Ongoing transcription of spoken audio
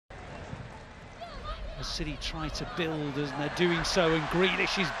as City try to build, and they're doing so, and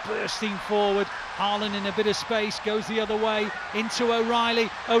Grealish is bursting forward. Haaland in a bit of space, goes the other way into O'Reilly.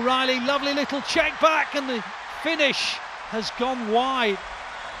 O'Reilly, lovely little check back, and the finish has gone wide.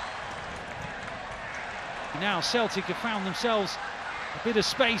 Now Celtic have found themselves a bit of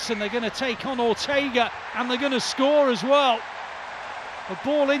space, and they're going to take on Ortega, and they're going to score as well. A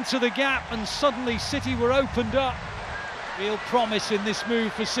ball into the gap, and suddenly City were opened up. Real promise in this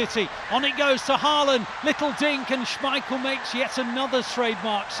move for City. On it goes to Haaland, little dink, and Schmeichel makes yet another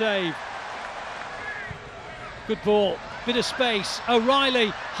trademark save. Good ball, bit of space, O'Reilly,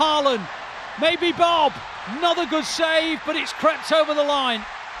 Haaland, maybe Bob, another good save, but it's crept over the line,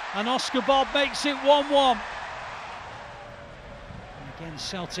 and Oscar Bob makes it 1-1. Again,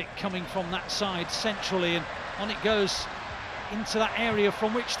 Celtic coming from that side centrally, and on it goes into that area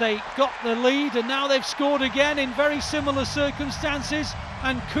from which they got the lead, and now they've scored again in very similar circumstances,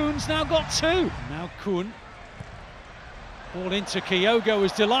 and Kuhn's now got two. Now Kuhn, ball into Kyogo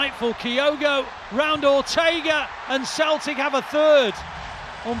was delightful. Kyogo round Ortega, and Celtic have a third.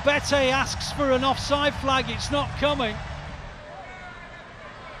 Umbete asks for an offside flag, it's not coming.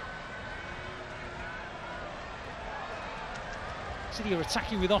 City are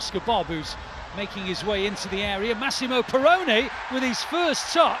attacking with Oscar Bob, who's making his way into the area. Massimo Perrone, with his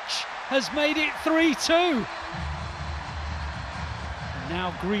first touch, has made it 3-2.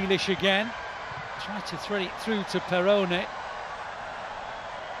 Now Grealish again, tried to thread it through to Perrone.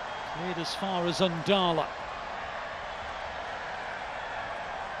 Cleared as far as Undala.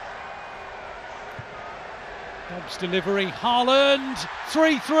 Bob's delivery, Haaland,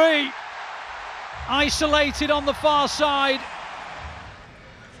 3-3. Isolated on the far side.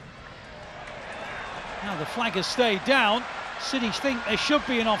 Now the flag has stayed down. City think there should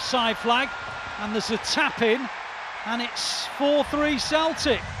be an offside flag, and there's a tap in, and it's 4-3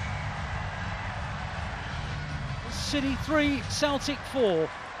 Celtic. City 3, Celtic 4.